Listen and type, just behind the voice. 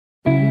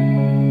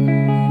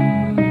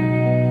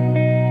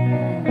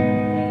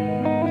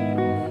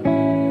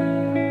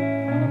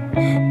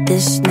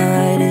This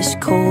night is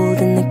cold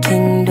in the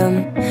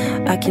kingdom.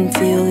 I can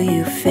feel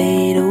you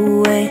fade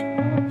away.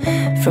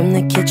 From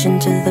the kitchen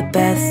to the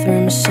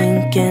bathroom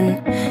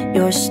sinking,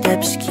 your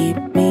steps keep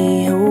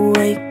me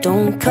awake.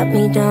 Don't cut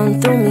me down,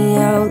 throw me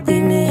out,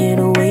 leave me here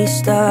to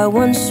waste. I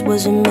once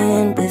was a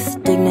man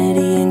with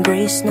dignity and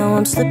grace. Now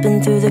I'm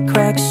slipping through the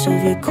cracks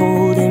of your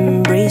cold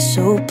embrace.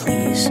 So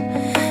please,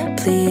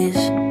 please,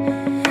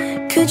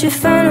 could you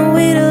find a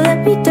way to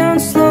let me down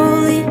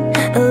slowly?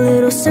 A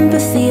little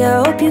sympathy,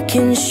 I hope you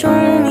can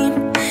show me.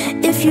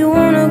 If you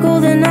wanna go,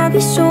 then I'll be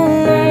so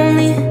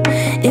lonely.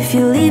 If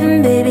you're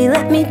leaving, baby,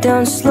 let me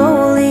down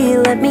slowly.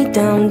 Let me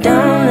down,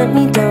 down, let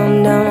me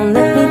down, down,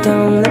 let me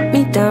down, let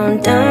me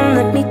down, down,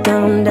 let me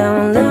down,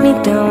 down, let me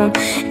down.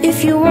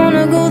 If you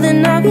wanna go,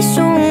 then I'll be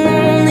so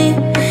lonely.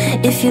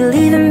 If you're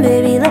leaving,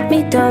 baby, let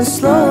me down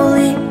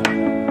slowly.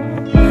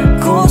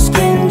 Cold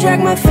skin, drag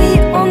my feet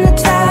on the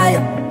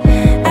tile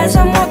as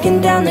I'm walking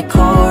down the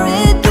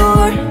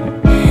corridor.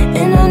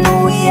 And I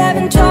know we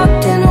haven't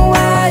talked in a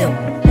while,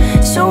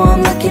 so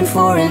I'm looking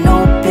for an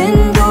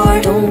open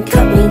door. Don't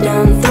cut me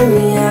down, throw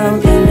me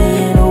out, leave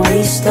me in a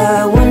waste.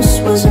 I once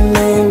was a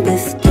man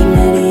with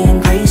dignity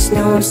and grace.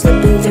 Now I'm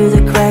slipping through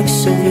the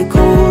cracks of your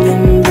cold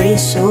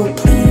embrace. So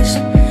please,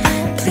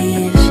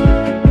 please,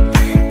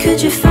 could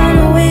you find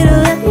a way to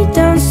let me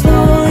down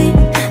slowly?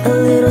 A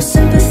little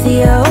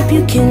sympathy, I hope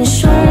you can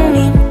show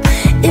me.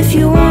 If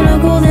you wanna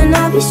go, then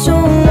I'll be so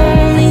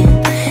lonely.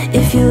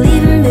 If you're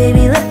leaving,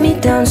 baby, let me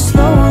down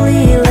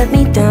slowly. Let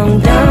me down,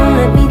 down,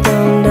 let me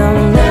down,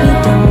 down, let me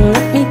down,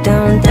 let me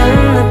down,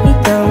 down, let me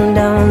down,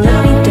 down,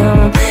 let me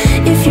down.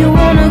 If you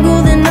wanna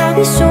go, then I'll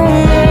be so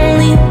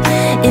lonely.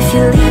 If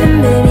you're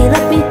leaving, baby,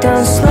 let me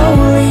down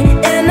slowly.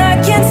 And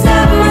I can't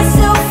stop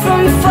myself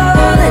from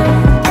falling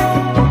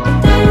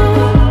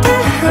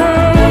down.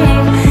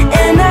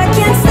 And I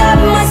can't stop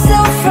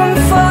myself from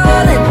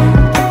falling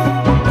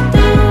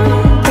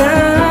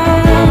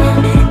down.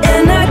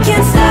 And I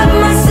can't stop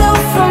myself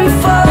from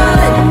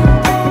falling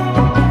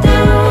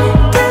down.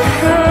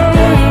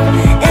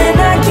 And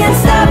I can't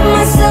stop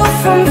myself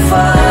from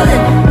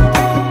falling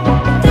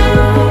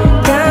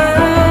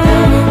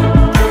down.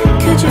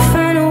 Could you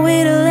find a way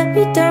to let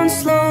me down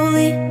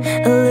slowly?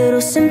 A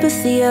little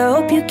sympathy, I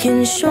hope you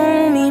can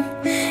show me.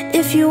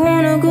 If you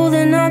wanna go,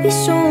 then I'll be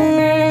so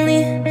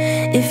lonely.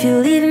 If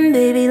you're leaving,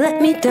 baby,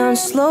 let me down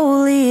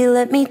slowly.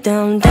 Let me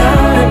down, down,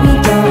 let me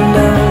down,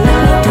 down, let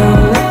me down,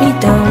 let me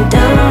down,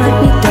 down, let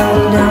me down,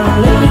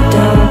 down, let me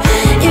down.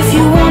 If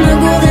you wanna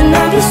go, then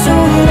I'll be so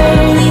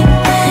lonely.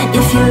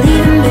 If you're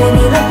leaving,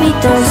 baby, let me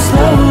down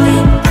slowly.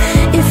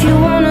 If you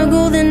wanna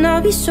go, then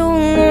I'll be so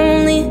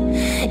lonely.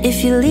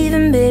 If you're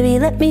leaving, baby,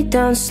 let me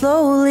down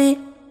slowly.